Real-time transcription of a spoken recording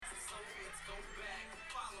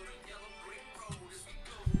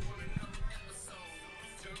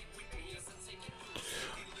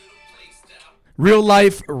Real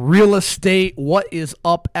life, real estate. What is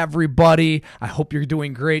up, everybody? I hope you're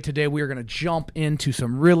doing great today. We are going to jump into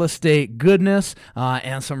some real estate goodness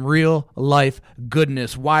and some real life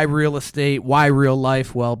goodness. Why real estate? Why real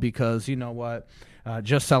life? Well, because you know what?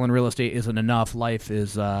 Just selling real estate isn't enough. Life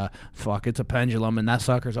is, it's a pendulum, and that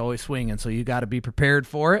sucker's always swinging, so you got to be prepared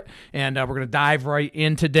for it. And we're going to dive right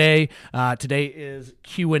in today. Today is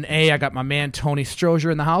Q&A. I got my man Tony Strozier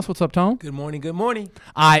in the house. What's up, Tone? Good morning, good morning.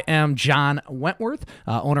 I am John Wentworth,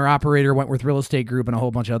 owner-operator, Wentworth Real Estate Group, and a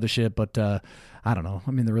whole bunch of other shit, but I don't know.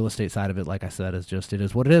 I mean, the real estate side of it, like I said, is just, it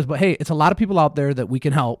is what it is. But hey, it's a lot of people out there that we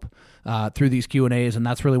can help through these Q&As, and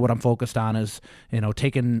that's really what I'm focused on is, you know,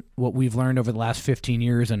 taking what we've learned over the last 15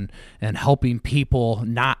 years and helping people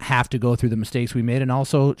not have to go through the mistakes we made, and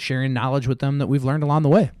also sharing knowledge with them that we've learned along the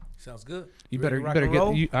way. Sounds good. You better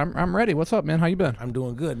get. I'm ready. What's up, man? How you been? I'm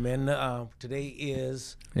doing good, man. Today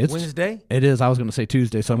is Wednesday. It is. I was going to say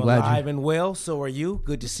Tuesday, so I'm glad alive and well. So are you?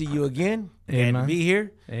 Good to see you again. Amen. And be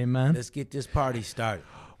here. Amen. Let's get this party started.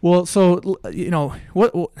 Well, so you know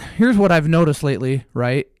here's what I've noticed lately,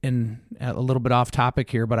 right? And a little bit off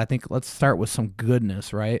topic here, but I think let's start with some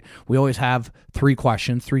goodness, right? We always have 3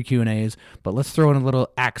 questions, 3 Q&As, but let's throw in a little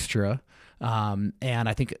extra. And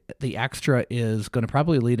I think the extra is going to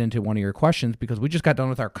probably lead into one of your questions, because we just got done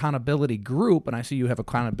with our accountability group, and I see you have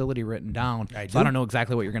accountability written down. I don't know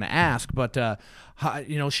exactly what you're going to ask, but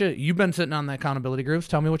you've been sitting on the accountability groups.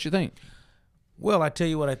 Tell me what you think. Well, I tell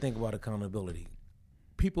you what I think about accountability.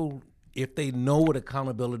 People, if they know what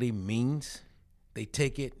accountability means, they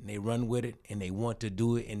take it and they run with it, and they want to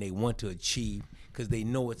do it and they want to achieve, because they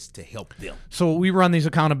know it's to help them. So we run these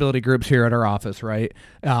accountability groups here at our office, right?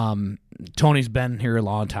 Tony's been here a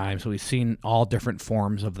long time, so he's seen all different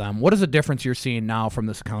forms of them. What is the difference you're seeing now from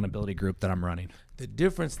this accountability group that I'm running? The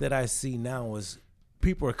difference that I see now is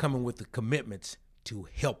people are coming with the commitments to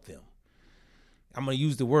help them. I'm going to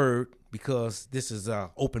use the word because this is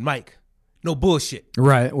open mic. No bullshit.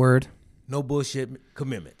 Right, word. No bullshit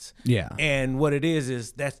commitments. Yeah. And what it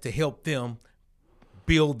is that's to help them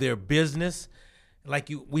build their business. Like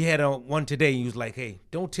we had one today, and you was like, hey,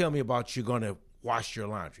 don't tell me about you're going to wash your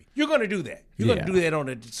laundry. You're going to do that. You're going to do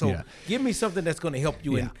that give me something that's going to help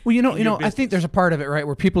you in. Well, you know, I think there's a part of it, right,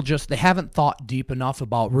 where people they haven't thought deep enough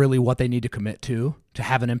about really what they need to commit to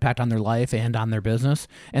have an impact on their life and on their business.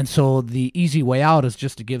 And so the easy way out is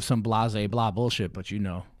just to give some blase blah bullshit, but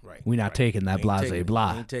we're not taking that blase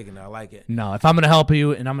blah. Ain't taking it. I like it. No, if I'm going to help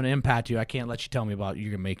you and I'm going to impact you, I can't let you tell me about you're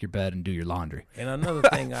going to make your bed and do your laundry. And another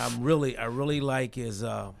thing I really like is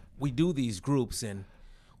we do these groups, and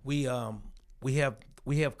we have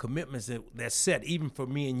commitments that's set even for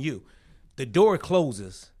me and you. The door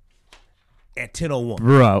closes at 10:01.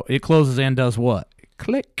 Bro, it closes and does what?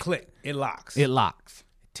 Click. It locks.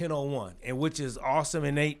 10:01, and which is awesome.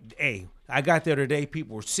 And I got there today.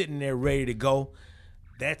 People were sitting there ready to go.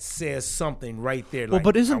 That says something right there. Well,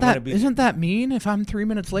 but isn't that mean? If I'm 3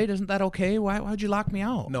 minutes late, isn't that okay? Why'd you lock me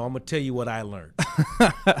out? No, I'm gonna tell you what I learned.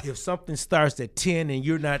 If something starts at 10 and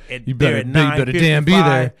you're not at 9:55, you better damn be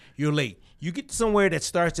there. You're late. You get somewhere that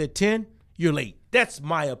starts at 10, you're late. That's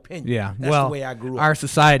my opinion. Yeah, that's the way I grew up. Our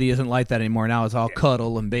society isn't like that anymore. Now it's all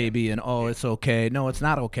cuddle and baby and it's okay. No, it's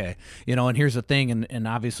not okay. You know, and here's the thing, and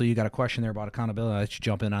obviously you got a question there about accountability. I'll let you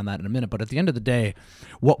jump in on that in a minute. But at the end of the day,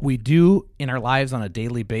 what we do in our lives on a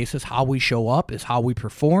daily basis, how we show up is how we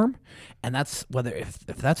perform. And that's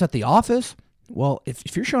if that's at the office, well,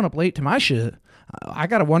 if you're showing up late to my shit, I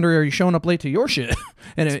got to wonder, are you showing up late to your shit?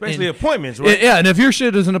 Especially appointments, right? Yeah, and if your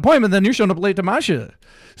shit is an appointment, then you're showing up late to my shit.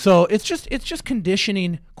 So it's just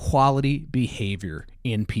conditioning quality behavior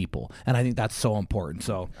in people, and I think that's so important.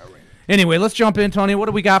 So anyway, let's jump in, Tony. What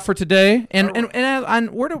do we got for today? And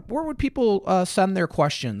where would people send their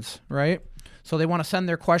questions, right? So they want to send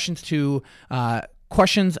their questions to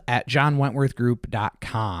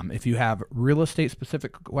questions@johnwentworthgroup.com. If you have real estate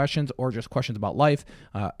specific questions or just questions about life,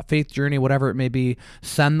 a faith journey, whatever it may be,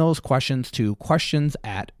 send those questions to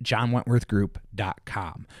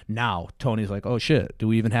questions@johnwentworthgroup.com. Now, Tony's like, oh shit, do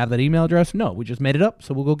we even have that email address? No, we just made it up,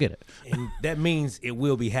 so we'll go get it. And that means it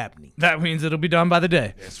will be happening. That means it'll be done by the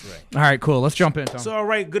day. That's right. All right, cool. Let's jump in, Tony. So, all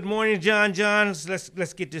right, good morning, John.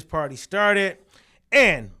 Let's get this party started.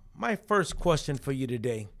 And my first question for you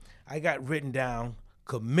today, I got written down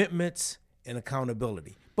commitments and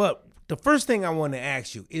accountability. But the first thing I want to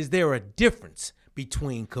ask you, is there a difference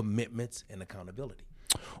between commitments and accountability?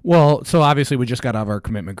 Well, so obviously we just got out of our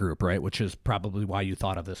commitment group, right? Which is probably why you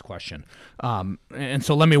thought of this question. And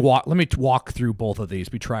so let me walk through both of these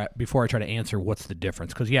before I try to answer what's the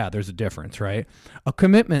difference. Because, yeah, there's a difference, right? A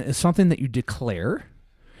commitment is something that you declare,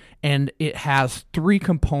 and it has three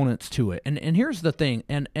components to it. And here's the thing,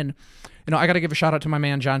 and I got to give a shout out to my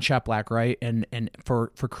man John Cheplack, right? And for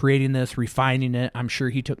creating this, refining it. I'm sure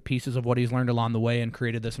he took pieces of what he's learned along the way and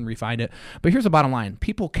created this and refined it. But here's the bottom line: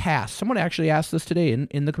 people cast. Someone actually asked this today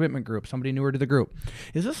in the commitment group. Somebody newer to the group.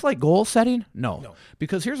 Is this like goal setting? No.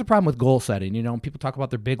 Because here's the problem with goal setting. People talk about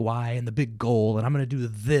their big why and the big goal, and I'm going to do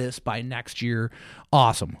this by next year.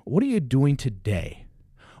 Awesome. What are you doing today?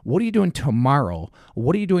 What are you doing tomorrow?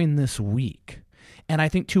 What are you doing this week? And I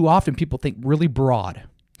think too often people think really broad.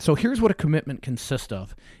 So here's what a commitment consists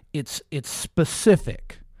of. It's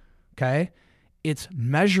specific, okay? It's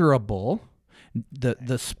measurable.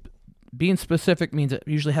 Being specific means it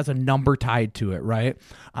usually has a number tied to it, right?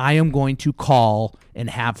 I am going to call and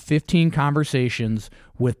have 15 conversations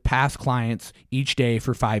with past clients each day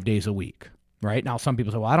for 5 days a week. Right? Now, some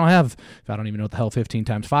people say, well, I don't even know what the hell 15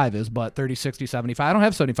 times 5 is, but 30, 60, 75. I don't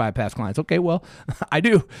have 75 past clients. Okay, well, I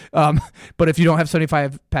do. But if you don't have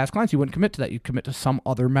 75 past clients, you wouldn't commit to that. You'd commit to some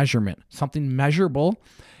other measurement, something measurable.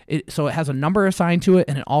 So it has a number assigned to it,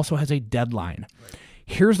 and it also has a deadline. Right.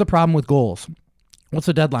 Here's the problem with goals. What's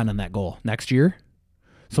the deadline on that goal? Next year?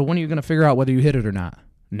 So when are you going to figure out whether you hit it or not?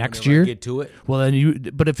 Next year? Get to it. Well,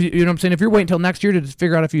 then but if you know what I'm saying, if you're waiting until next year to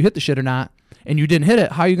figure out if you hit the shit or not, and you didn't hit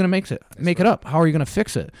it, how are you going to make it up? How are you going to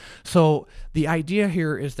fix it? So the idea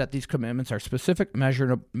here is that these commitments are specific,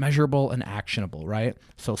 measurable, and actionable, right?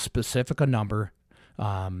 So specific, a number.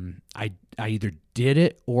 I either did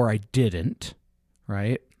it or I didn't,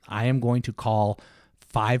 right? I am going to call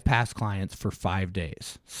 5 past clients for 5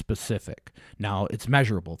 days, specific. Now, it's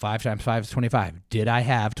measurable. 5 times 5 is 25. Did I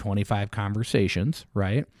have 25 conversations,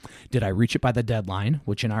 right? Did I reach it by the deadline,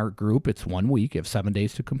 which in our group, it's 1 week. You have 7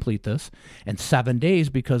 days to complete this. And 7 days,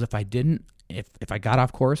 because if I didn't, if I got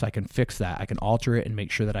off course, I can fix that. I can alter it and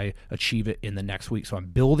make sure that I achieve it in the next week. So I'm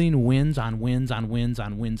building wins on wins on wins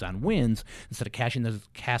on wins on wins instead of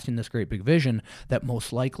casting this great big vision that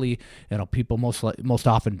most likely, people most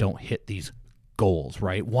often don't hit these goals,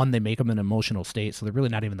 right? One, they make them in an emotional state, so they're really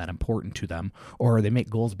not even that important to them, or they make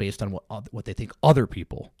goals based on what they think other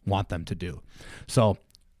people want them to do. So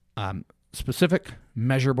specific,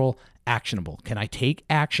 measurable, actionable. Can I take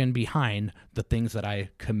action behind the things that I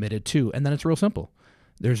committed to? And then it's real simple.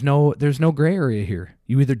 There's no gray area here.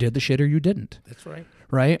 You either did the shit or you didn't. That's right.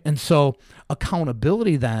 Right? And so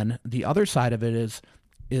accountability then, the other side of it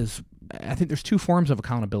is I think there's 2 forms of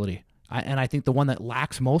accountability. And I think the one that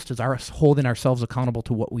lacks most is holding ourselves accountable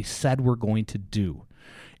to what we said we're going to do.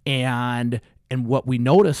 And what we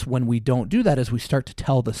notice when we don't do that is we start to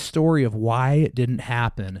tell the story of why it didn't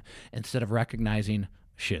happen instead of recognizing,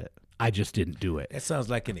 shit, I just didn't do it. That sounds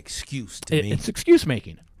like an excuse to me. It's excuse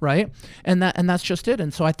making, right? And that's just it.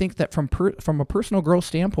 And so I think that from a personal growth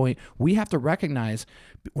standpoint, we have to recognize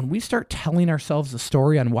when we start telling ourselves the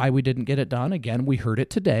story on why we didn't get it done. Again, we heard it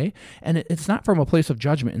today, and it's not from a place of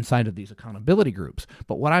judgment inside of these accountability groups.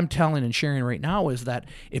 But what I'm telling and sharing right now is that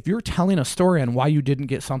if you're telling a story on why you didn't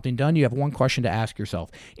get something done, you have one question to ask yourself.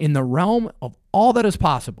 In the realm of all that is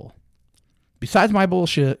possible, besides my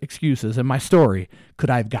bullshit excuses and my story,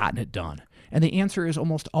 could I have gotten it done? And the answer is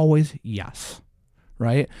almost always yes,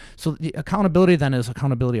 right? So the accountability then is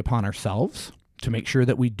accountability upon ourselves to make sure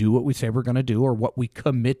that we do what we say we're going to do or what we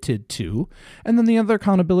committed to. And then the other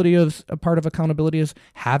accountability is a part of accountability is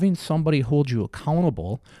having somebody hold you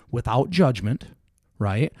accountable without judgment,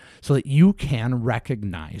 right? So that you can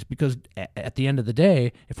recognize, because at the end of the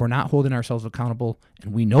day, if we're not holding ourselves accountable,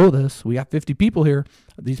 and we know this, we got 50 people here,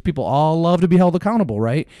 these people all love to be held accountable,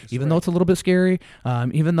 right? Even though it's a little bit scary,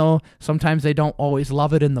 even though sometimes they don't always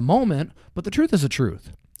love it in the moment, but the truth is the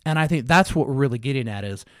truth. And I think that's what we're really getting at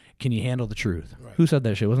is, can you handle the truth? Right. Who said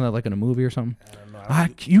that shit? Wasn't that like in a movie or something? I don't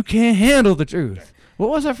know. You can't handle the truth. What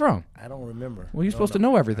was that from? I don't remember. Well, you're supposed to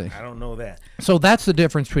know everything. I don't know that. So that's the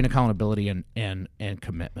difference between accountability and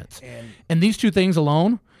commitments. And these 2 things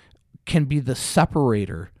alone can be the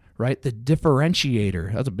separator, right? The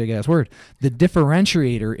differentiator. That's a big ass word. The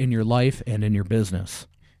differentiator in your life and in your business.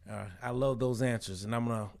 I love those answers, and I'm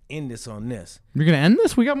going to end this on this. You're going to end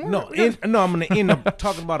this? We got more? No, I'm going to end up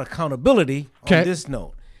talking about accountability on this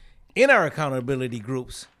note. In our accountability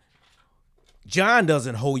groups, John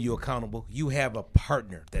doesn't hold you accountable. You have a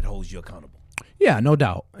partner that holds you accountable. Yeah, no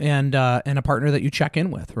doubt. And a partner that you check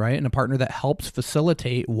in with, right? And a partner that helps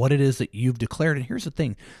facilitate what it is that you've declared. And here's the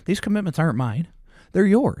thing. These commitments aren't mine. They're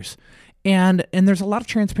yours. And there's a lot of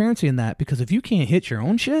transparency in that, because if you can't hit your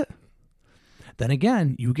own shit, then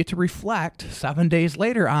again, you get to reflect 7 days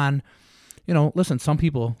later on, listen, some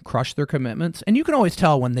people crush their commitments, and you can always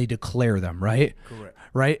tell when they declare them, right? Correct.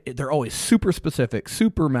 Right? They're always super specific,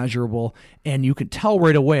 super measurable, and you can tell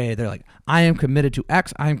right away. They're like, I am committed to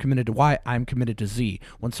X, I am committed to Y, I am committed to Z.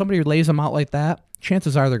 When somebody lays them out like that,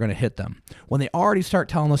 chances are they're going to hit them. When they already start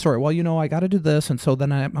telling the story, well, I got to do this, and so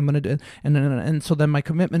then I'm going to do, and so then my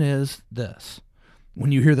commitment is this.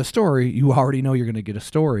 When you hear the story, you already know you're going to get a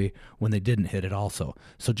story when they didn't hit it also.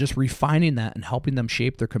 So just refining that and helping them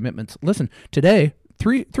shape their commitments. Listen, today,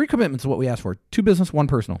 three commitments is what we asked for. 2 business, 1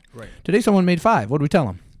 personal. Right. Today someone made 5. What do we tell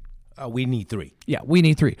them? We need 3. Yeah, we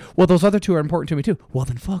need 3. Well, those other 2 are important to me too. Well,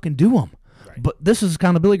 then fucking do them. Right. But this is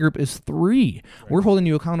accountability group is 3. Right. We're holding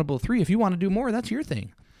you accountable to 3. If you want to do more, that's your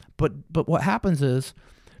thing. But what happens is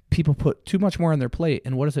people put too much more on their plate,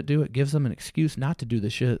 and what does it do? It gives them an excuse not to do the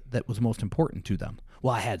shit that was most important to them.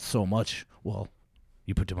 Well, I had so much. Well,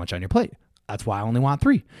 you put too much on your plate. That's why I only want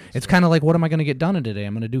 3. It's kind of like, what am I going to get done in today?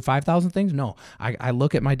 I'm going to do 5,000 things? No. I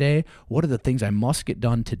look at my day. What are the things I must get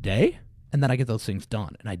done today? And then I get those things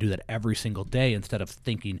done. And I do that every single day instead of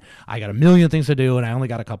thinking I got a million things to do and I only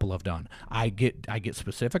got a couple of done. I get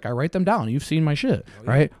specific. I write them down. You've seen my shit,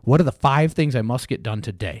 right? What are the 5 things I must get done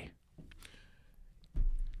today?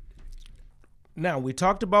 Now, we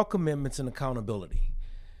talked about commitments and accountability.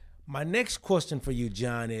 My next question for you,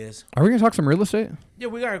 John, is... Are we going to talk some real estate? Yeah,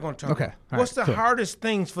 we are going to talk. Okay. What's the hardest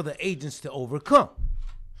things for the agents to overcome?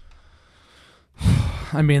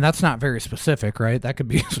 I mean, that's not very specific, right? That could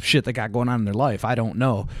be some shit they got going on in their life. I don't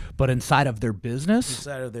know. But inside of their business...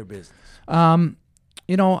 Inside of their business.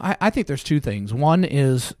 I think there's 2 things. 1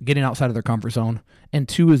 is getting outside of their comfort zone, and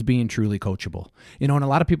 2 is being truly coachable. And a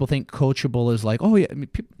lot of people think coachable is like, oh, yeah,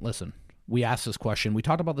 listen... We asked this question. We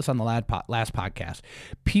talked about this on the last podcast.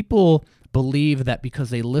 People believe that because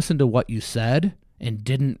they listened to what you said and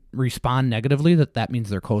didn't respond negatively, that means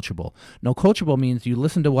they're coachable. No, coachable means you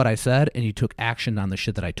listened to what I said and you took action on the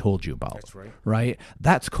shit that I told you about. That's right. Right?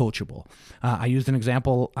 That's coachable. I used an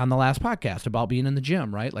example on the last podcast about being in the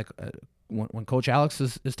gym, right? Like when Coach Alex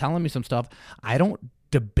is telling me some stuff, I don't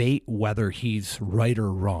debate whether he's right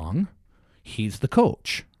or wrong. He's the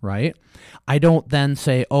coach, right? I don't then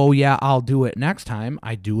say, oh, yeah, I'll do it next time.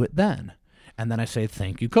 I do it then. And then I say,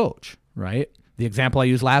 thank you, coach, right? The example I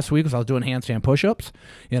used last week was I was doing handstand push-ups.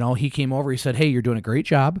 He came over, he said, hey, you're doing a great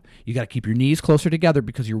job. You got to keep your knees closer together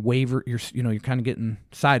because you're kind of getting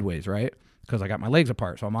sideways, right? Because I got my legs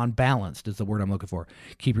apart, so I'm unbalanced is the word I'm looking for.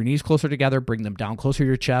 Keep your knees closer together, bring them down closer to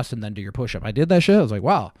your chest, and then do your push-up. I did that shit. I was like,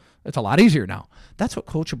 wow, it's a lot easier now. That's what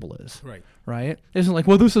coachable is, right? It isn't like,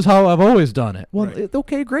 well, this is how I've always done it. Well,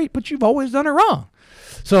 okay, great, but you've always done it wrong.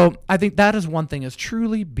 So I think that is one thing, is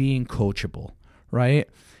truly being coachable, right?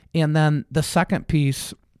 And then the second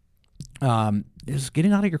piece is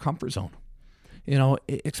getting out of your comfort zone.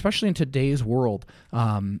 Especially in today's world,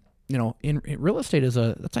 in real estate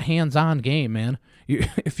that's a hands-on game, man.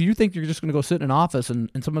 If you think you're just going to go sit in an office and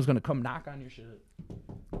someone's going to come knock on your shit,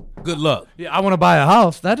 good luck. Yeah, I want to buy a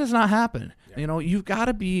house. That does not happen. Yeah. You've got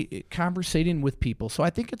to be conversating with people. So I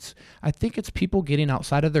think it's people getting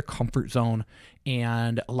outside of their comfort zone,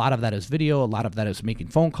 and a lot of that is video. A lot of that is making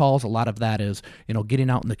phone calls. A lot of that is getting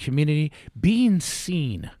out in the community, being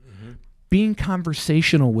seen. Being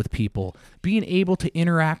conversational with people, being able to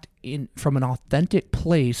interact from an authentic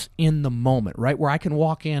place in the moment, right? Where I can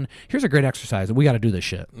walk in. Here's a great exercise, and we got to do this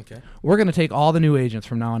shit. Okay. We're going to take all the new agents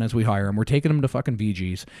from now on as we hire them. We're taking them to fucking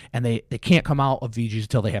VGs, and they can't come out of VGs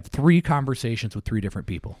until they have 3 conversations with 3 different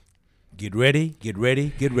people. Get ready, get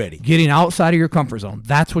ready, get ready. Getting outside of your comfort zone.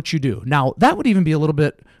 That's what you do. Now, that would even be a little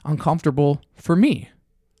bit uncomfortable for me.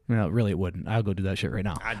 No, really, it wouldn't. I'll go do that shit right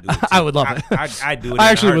now. I'd do it too. I would love it. I do it.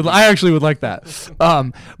 I actually would like that.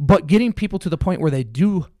 But getting people to the point where they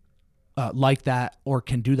do like that or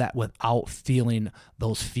can do that without feeling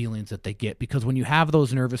those feelings that they get, because when you have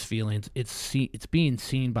those nervous feelings, it's being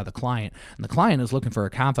seen by the client, and the client is looking for a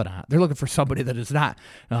confidant. They're looking for somebody that is not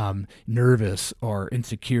nervous or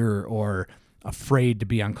insecure or afraid to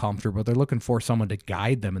be uncomfortable. They're looking for someone to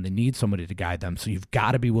guide them, and they need somebody to guide them. So you've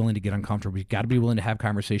got to be willing to get uncomfortable. You've got to be willing to have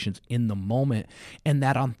conversations in the moment. And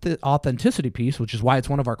that authenticity piece, which is why it's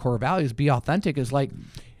one of our core values, be authentic, is like,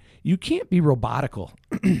 you can't be robotical.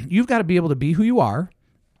 You've got to be able to be who you are.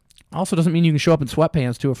 Also doesn't mean you can show up in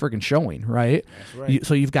sweatpants to a freaking showing, right? That's right.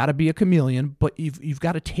 So you've got to be a chameleon, but you've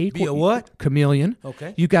got to take chameleon.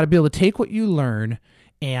 Okay. You've got to be able to take what you learn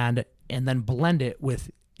and then blend it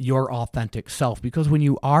with your authentic self, because when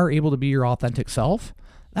you are able to be your authentic self,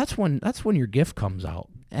 that's when your gift comes out.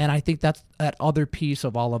 And I think that other piece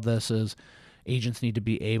of all of this is Agents need to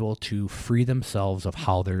be able to free themselves of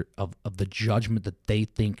how they're of the judgment that they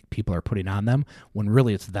think people are putting on them, when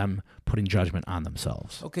really it's them putting judgment on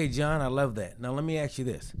themselves. Okay, John, I love that. Now let me ask you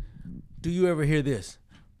this. Do you ever hear this?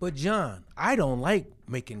 But John, I don't like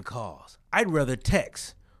making calls. I'd rather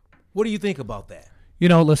text. What do you think about that?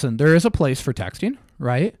 Listen, there is a place for texting,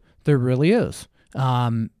 right? There really is.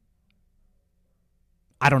 I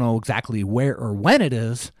don't know exactly where or when it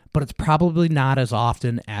is, but it's probably not as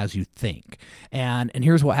often as you think. And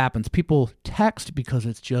here's what happens. People text because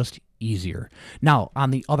it's just easier. Now,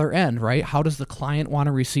 on the other end, right, how does the client want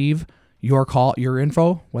to receive your call, your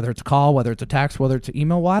info, whether it's a call, whether it's a text, whether it's an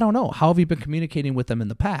email? Well, I don't know. How have you been communicating with them in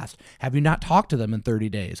the past? Have you not talked to them in 30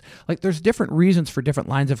 days? Like, there's different reasons for different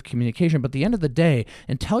lines of communication, but at the end of the day,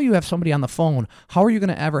 until you have somebody on the phone, how are you going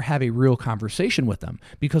to ever have a real conversation with them?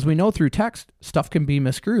 Because we know through text, stuff can be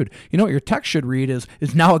miscrewed. What your text should read is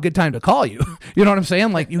now a good time to call you. You know what I'm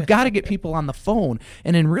saying? Like, you got to get people on the phone.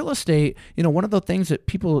 And in real estate, one of the things that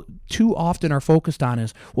people too often are focused on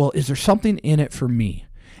is, well, is there something in it for me?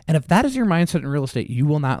 And if that is your mindset in real estate, you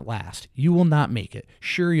will not last. You will not make it.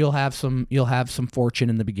 Sure, you'll have some fortune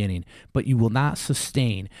in the beginning, but you will not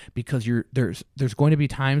sustain, because there's going to be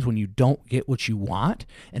times when you don't get what you want.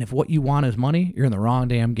 And if what you want is money, you're in the wrong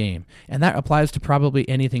damn game. And that applies to probably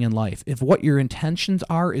anything in life. If what your intentions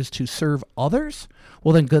are is to serve others,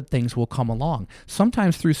 well, then good things will come along.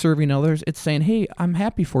 Sometimes through serving others, it's saying, hey, I'm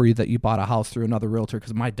happy for you that you bought a house through another realtor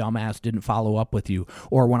because my dumbass didn't follow up with you.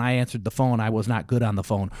 Or when I answered the phone, I was not good on the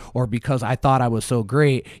phone. Or because I thought I was so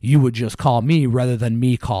great, you would just call me rather than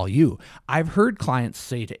me call you. I've heard clients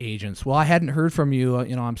say to agents, well, I hadn't heard from you.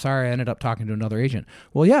 I'm sorry, I ended up talking to another agent.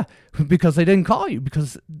 Well, yeah, because they didn't call you,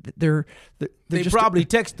 because they probably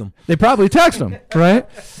text them. They probably text them, right?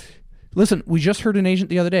 Listen, we just heard an agent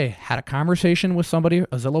the other day, had a conversation with somebody,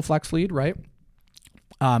 a Zillow Flex lead, right?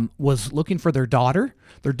 Was looking for their daughter.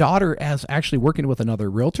 Their daughter is actually working with another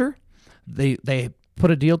realtor. They put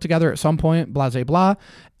a deal together at some point, blah, blah, blah.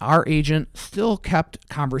 Our agent still kept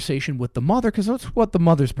conversation with the mother, because that's what the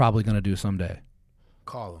mother's probably going to do someday.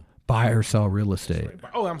 Call them. Buy or sell real estate.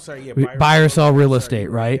 Oh, I'm sorry. Yeah, buy or sell real estate,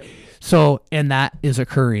 right? So, and that is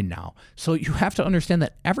occurring now. So you have to understand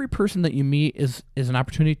that every person that you meet is an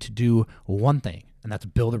opportunity to do one thing, and that's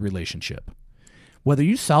build a relationship. Whether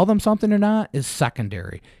you sell them something or not is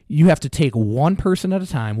secondary. You have to take one person at a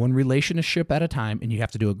time, one relationship at a time, and you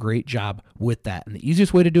have to do a great job with that. And the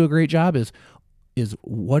easiest way to do a great job is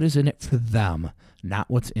what is in it for them,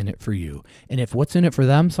 not what's in it for you. And if what's in it for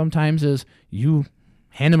them sometimes is you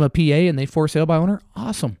hand them a PA and they for sale by owner,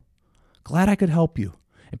 awesome. Glad I could help you.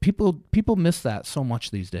 And people miss that so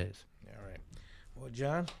much these days. All right. Well,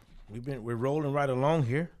 John, we're rolling right along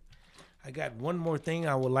here. I got one more thing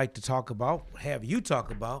I would like to have you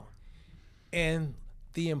talk about, and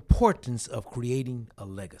the importance of creating a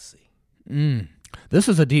legacy. This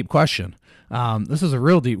is a deep question. This is a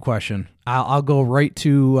real deep question. I'll go right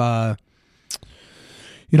to, I've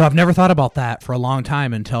never thought about that for a long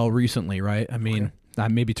time until recently, right? I mean, okay. I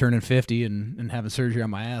may be turning 50 and having surgery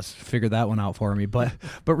on my ass, figured that one out for me. But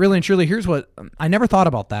really and truly, here's what, I never thought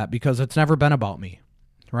about that because it's never been about me,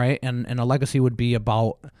 right? And a legacy would be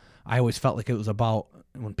about, I always felt like it was about,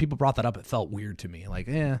 when people brought that up, it felt weird to me. Like,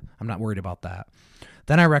 I'm not worried about that.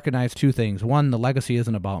 Then I recognized two things. One, the legacy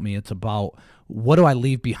isn't about me. It's about what do I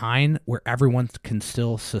leave behind where everyone can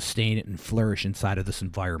still sustain it and flourish inside of this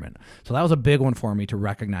environment. So that was a big one for me to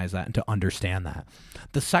recognize that and to understand that.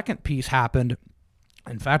 The second piece happened.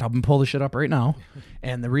 In fact, I'm going to pull this shit up right now.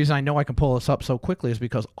 And the reason I know I can pull this up so quickly is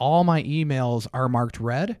because all my emails are marked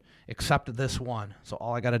red except this one. So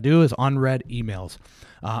all I got to do is unread emails.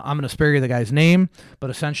 I'm going to spare you the guy's name, but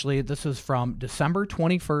essentially this is from December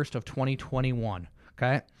 21st of 2021.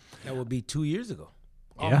 Okay? That would be 2 years ago.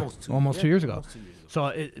 Almost 2 years ago. So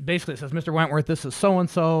it basically says, Mr. Wentworth, this is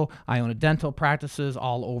so-and-so. I own a dental practices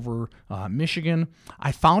all over Michigan.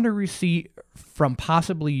 I found a receipt from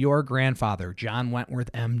possibly your grandfather, John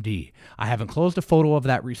Wentworth, MD. I have enclosed a photo of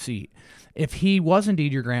that receipt. If he was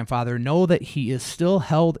indeed your grandfather, know that he is still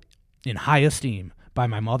held in high esteem by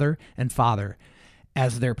my mother and father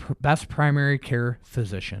as their best primary care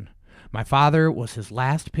physician. My father was his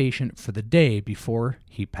last patient for the day before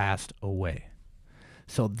he passed away.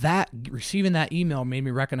 So that receiving that email made me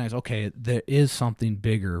recognize, okay, there is something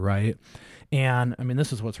bigger, right? And I mean,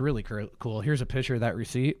 this is what's really cool. Here's a picture of that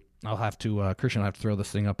receipt. I'll have to, Christian, I'll have to throw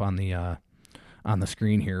this thing up on the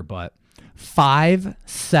screen here, but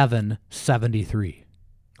 5773.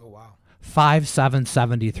 Oh, wow.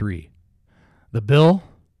 5773. The bill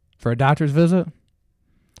for a doctor's visit,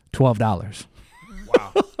 $12.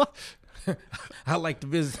 Wow. I like to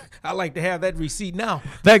visit. I like to have that receipt now.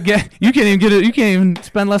 You can't even get it. You can't even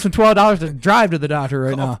spend less than $12 to drive to the doctor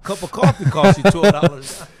right now. A cup of coffee costs you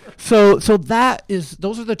 $12. So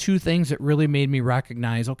those are the two things that really made me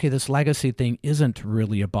recognize, okay, this legacy thing isn't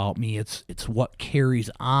really about me. It's what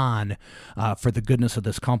carries on for the goodness of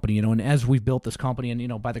this company, and as we've built this company,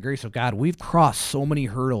 and by the grace of God, we've crossed so many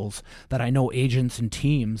hurdles that I know agents and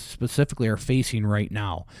teams specifically are facing right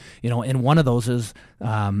now. And one of those is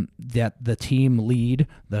that the team lead,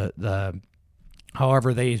 the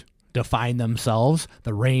however they define themselves,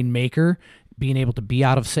 the rainmaker, being able to be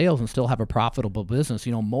out of sales and still have a profitable business.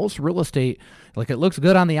 Most real estate, like, it looks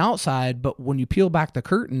good on the outside, but when you peel back the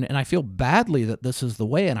curtain, and I feel badly that this is the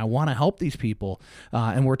way, and I want to help these people,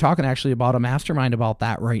 and we're talking actually about a mastermind about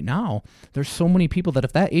that right now. There's so many people that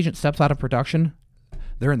if that agent steps out of production,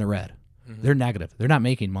 they're in the red. Mm-hmm. They're negative. They're not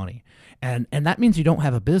making money. And that means you don't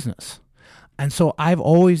have a business. And so I've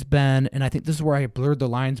always been, and I think this is where I blurred the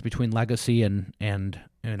lines between legacy and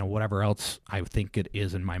whatever else I think it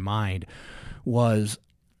is in my mind, was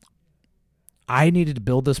I needed to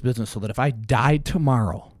build this business so that if I died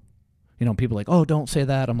tomorrow, people are like, oh, don't say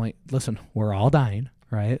that. I'm like, listen, we're all dying,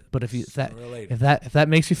 right? But if that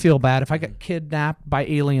makes you feel bad, if I get kidnapped by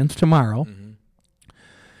aliens tomorrow,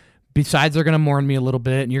 besides they're going to mourn me a little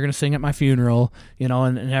bit, and you're going to sing at my funeral,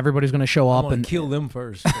 and everybody's going to show up and kill them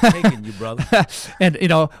first. They're taking you, brother. And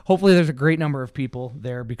hopefully there's a great number of people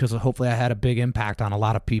there, because hopefully I had a big impact on a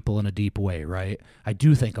lot of people in a deep way, right? I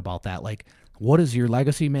do think about that. Like, what is your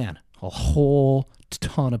legacy, man? A whole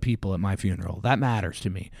ton of people at my funeral. That matters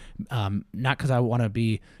to me. Not because I want to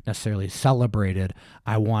be necessarily celebrated.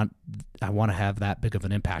 I want to have that big of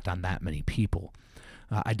an impact on that many people.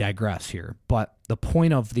 I digress here, but the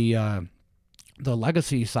point of the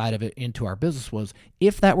legacy side of it into our business was,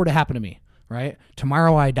 if that were to happen to me, right?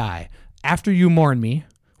 Tomorrow I die. After you mourn me,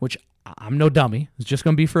 which I'm no dummy, it's just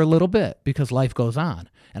going to be for a little bit, because life goes on,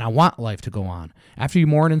 and I want life to go on. After you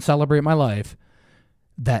mourn and celebrate my life,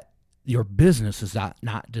 that your business is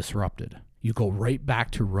not disrupted. You go right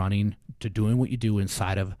back to running, to doing what you do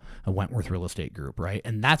inside of a Wentworth Real Estate Group, right?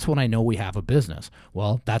 And that's when I know we have a business.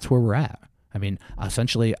 Well, that's where we're at. I mean,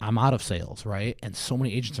 essentially, I'm out of sales, right? And so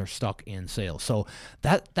many agents are stuck in sales. So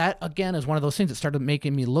that again is one of those things that started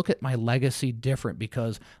making me look at my legacy different,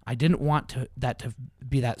 because I didn't want that to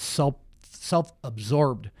be that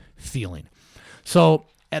self-absorbed feeling. So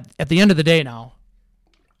at the end of the day now,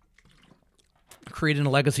 creating a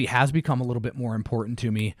legacy has become a little bit more important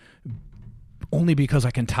to me, only because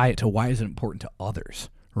I can tie it to why is it important to others,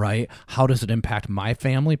 right? How does it impact my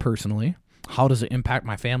family personally? How does it impact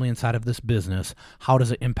my family inside of this business? How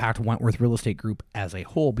does it impact Wentworth Real Estate Group as a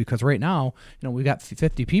whole? Because right now, we've got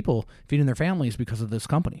 50 people feeding their families because of this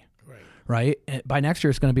company, right? And by next year,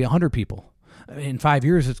 it's going to be 100 people. In 5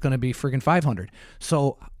 years, it's going to be friggin' 500.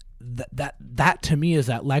 So that to me is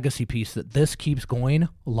that legacy piece, that this keeps going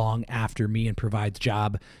long after me and provides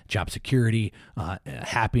job security,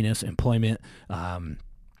 happiness, employment,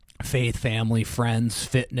 faith, family, friends,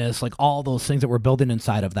 fitness, like all those things that we're building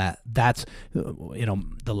inside of that. That's, the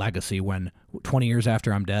legacy, when 20 years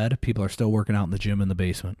after I'm dead, people are still working out in the gym in the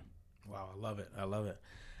basement. Wow. I love it.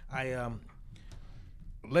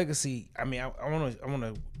 Legacy. I mean, I want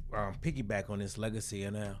to piggyback on this legacy.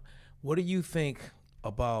 And what do you think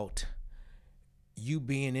about you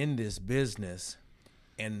being in this business,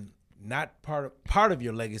 and not part of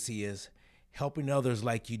your legacy is helping others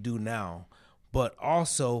like you do now, but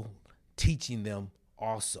also teaching them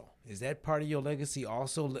also? Is that part of your legacy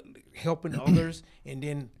also, helping others and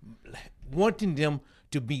then wanting them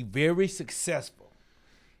to be very successful?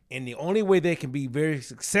 And the only way they can be very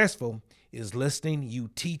successful is listening, you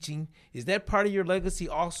teaching. Is that part of your legacy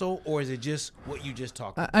also, or is it just what you just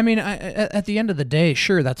talked about? I mean, at the end of the day,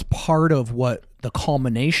 sure, that's part of what the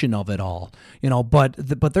culmination of it all, but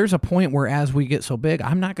there's a point where, as we get so big,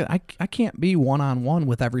 I can't be one-on-one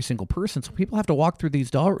with every single person. So people have to walk through these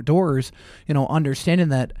doors, understanding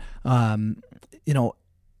that,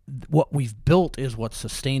 what we've built is what's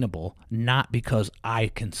sustainable, not because I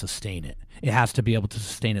can sustain it. It has to be able to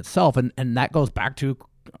sustain itself. And that goes back to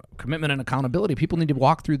commitment and accountability. People need to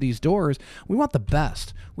walk through these doors. We want the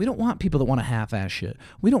best. We don't want people that want to half-ass shit.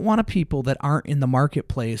 We don't want people that aren't in the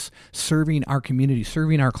marketplace serving our community,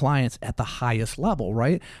 serving our clients at the highest level,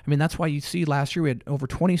 right? I mean, that's why you see last year we had over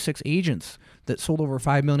 26 agents that sold over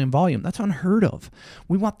 5 million volume. That's unheard of.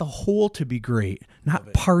 We want the whole to be great,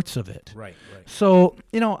 not parts of it. Right. So,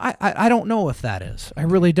 I don't know if that is. I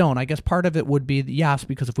really don't. I guess part of it would be yes,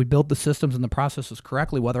 because if we build the systems and the processes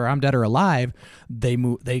correctly, whether I'm dead or alive,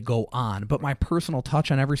 they go on. But my personal touch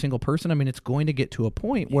on every single person, I mean, it's going to get to a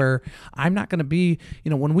point where I'm not going to be,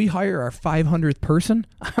 when we hire our 500th person,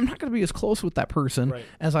 I'm not going to be as close with that person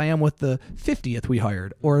as I am with the 50th we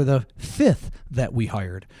hired or the 5th that we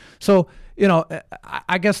hired. So,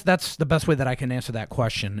 I guess that's the best way that I can answer that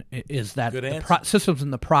question, is that the systems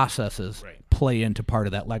and the processes play into part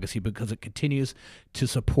of that legacy, because it continues to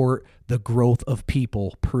support the growth of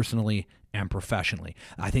people personally and professionally.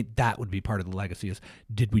 I think that would be part of the legacy, is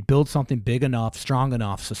did we build something big enough, strong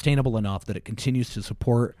enough, sustainable enough that it continues to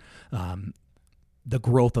support the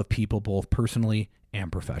growth of people both personally and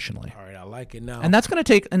professionally. All right, I like it now. And that's going to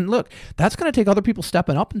take, that's going to take other people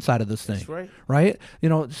stepping up inside of this thing. That's right. Right?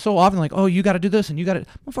 So often like, oh, you got to do this and you got to,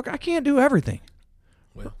 motherfucker, I can't do everything.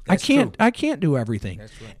 Well, I can't do everything.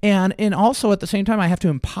 That's right. And also at the same time, I have to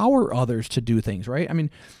empower others to do things, right? I mean,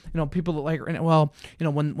 people like, well,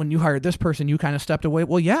 when you hired this person, you kind of stepped away.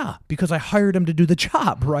 Well, yeah, because I hired them to do the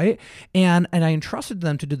job, right? And I entrusted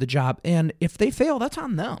them to do the job. And if they fail, that's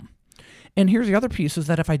on them. And here's the other piece, is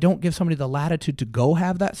that if I don't give somebody the latitude to go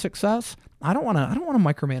have that success, I don't want to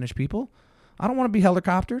micromanage people. I don't want to be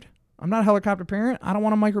helicoptered. I'm not a helicopter parent. I don't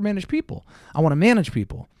want to micromanage people. I want to manage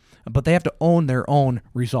people. But they have to own their own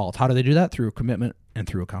results. How do they do that? Through commitment and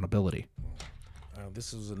through accountability.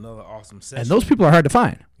 This was another awesome session. And those people are hard to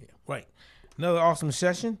find. Yeah, right. Another awesome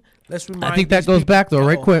session. Let's remind I think that goes back, though,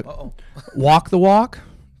 right quick. Walk the walk,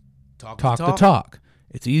 talk the talk.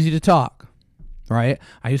 It's easy to talk. Right?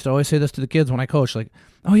 I used to always say this to the kids when I coach, like,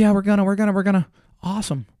 oh yeah, we're gonna.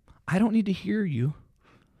 Awesome. I don't need to hear you.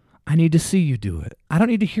 I need to see you do it. I don't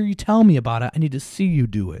need to hear you tell me about it. I need to see you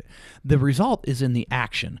do it. The result is in the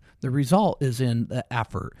action. The result is in the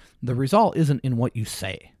effort. The result isn't in what you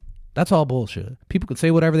say. That's all bullshit. People can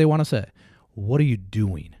say whatever they want to say. What are you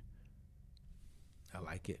doing? I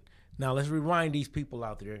like it. Now let's rewind these people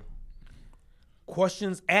out there.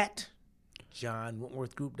 Questions at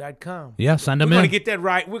JohnWentworthGroup.com. Yeah, send them in. We're going to get that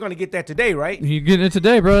right. We're going to get that today, right? You're getting it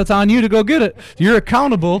today, bro. It's on you to go get it. You're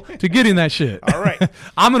accountable to getting that shit. All right.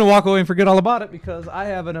 I'm going to walk away and forget all about it because I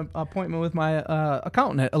have an appointment with my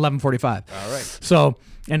accountant at 11:45. All right. So,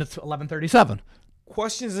 and it's 11:37.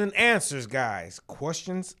 Questions and answers, guys.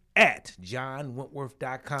 Questions at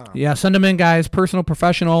JohnWentworth.com. Yeah, send them in, guys. Personal,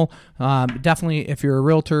 professional. Definitely, if you're a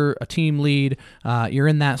realtor, a team lead, you're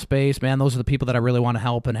in that space, man, those are the people that I really want to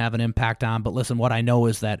help and have an impact on. But listen, what I know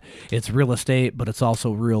is that it's real estate, but it's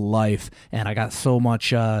also real life. And I got so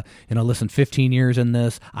much, 15 years in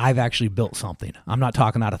this, I've actually built something. I'm not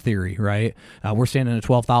talking out of theory, right? We're standing in a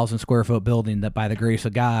 12,000 square foot building that by the grace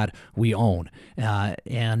of God, we own.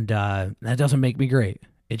 And that doesn't make me great.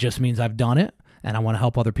 It just means I've done it. And I want to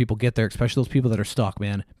help other people get there, especially those people that are stuck,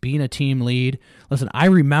 man. Being a team lead. Listen, I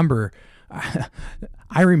remember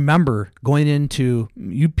going into,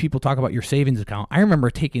 you people talk about your savings account. I remember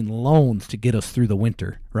taking loans to get us through the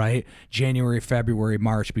winter, right? January, February,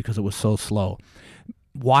 March, because it was so slow.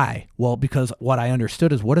 Why? Well, because what I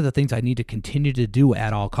understood is what are the things I need to continue to do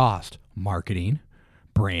at all cost? Marketing,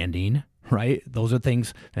 branding, right? Those are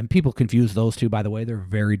things, and people confuse those two, by the way. They're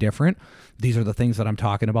very different. These are the things that I'm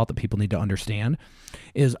talking about that people need to understand.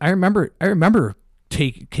 Is I remember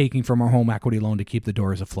taking from our home equity loan to keep the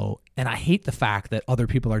doors afloat. And I hate the fact that other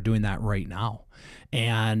people are doing that right now.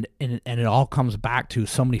 And it all comes back to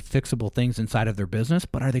so many fixable things inside of their business,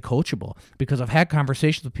 but are they coachable? Because I've had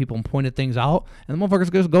conversations with people and pointed things out, and the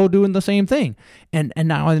motherfuckers just go doing the same thing. And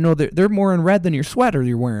now I know they're more in red than your sweater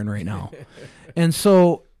you're wearing right now. And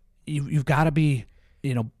so you've got to be,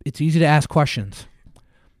 it's easy to ask questions.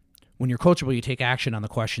 When you're coachable, you take action on the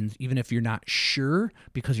questions, even if you're not sure,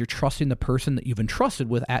 because you're trusting the person that you've entrusted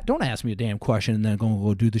with. Don't ask me a damn question and then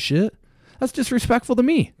go do the shit. That's disrespectful to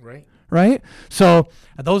me. Right? So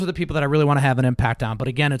those are the people that I really want to have an impact on. But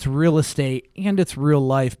again, it's real estate and it's real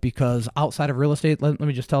life, because outside of real estate, let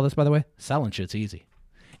me just tell this, by the way, selling shit's easy.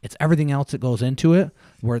 It's everything else that goes into it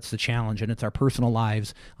where it's the challenge, and it's our personal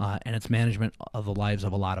lives, and it's management of the lives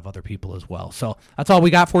of a lot of other people as well. So that's all we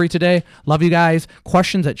got for you today. Love you guys.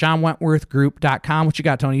 Questions at JohnWentworthGroup.com. What you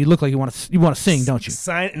got, Tony? You look like you want to sing, don't you?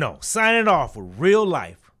 Sign it off with real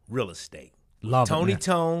life, real estate. Love Tony it,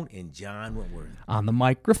 Tone and John Wentworth. On the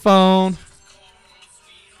microphone.